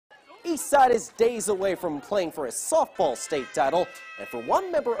Eastside is days away from playing for a softball state title, and for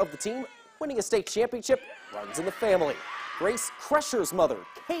one member of the team, winning a state championship runs in the family. Grace Kreischer's mother,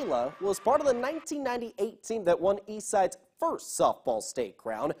 Kayla, was part of the 1998 team that won Eastside's first softball state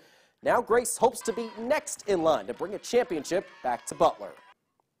crown. Now Grace hopes to be next in line to bring a championship back to Butler.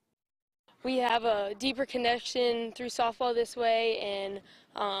 We have a deeper connection through softball this way, and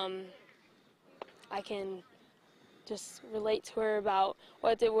I can just relate to her about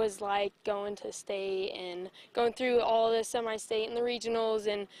what it was like going to state and going through all the semi-state and the regionals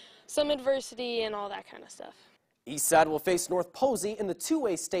and some adversity and all that kind of stuff. Eastside will face North Posey in the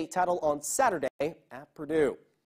 2A state title on Saturday at Purdue.